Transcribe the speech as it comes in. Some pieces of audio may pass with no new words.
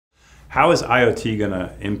How is IoT going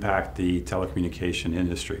to impact the telecommunication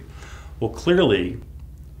industry? Well, clearly,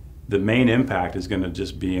 the main impact is going to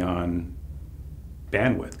just be on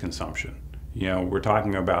bandwidth consumption. You know, we're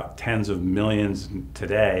talking about tens of millions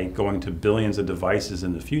today, going to billions of devices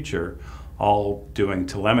in the future, all doing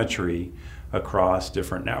telemetry across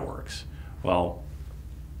different networks. Well,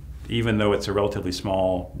 even though it's a relatively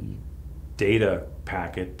small data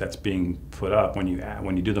packet that's being put up, when you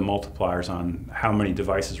do the multipliers on how many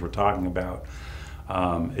devices we're talking about,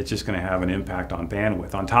 it's just going to have an impact on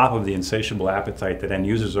bandwidth, on top of the insatiable appetite that end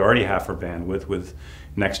users already have for bandwidth with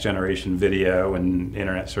next generation video and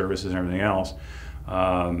internet services and everything else.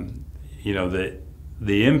 You know,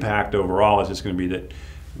 the impact overall is just going to be that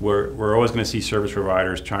we're always going to see service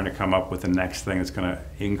providers trying to come up with the next thing that's going to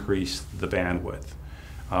increase the bandwidth.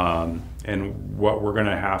 And what we're going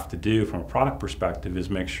to have to do from a product perspective is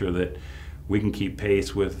make sure that we can keep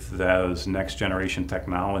pace with those next generation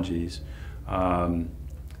technologies, and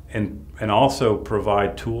also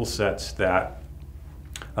provide tool sets that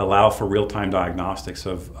allow for real-time diagnostics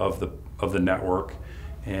of the network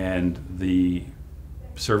and the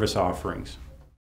service offerings.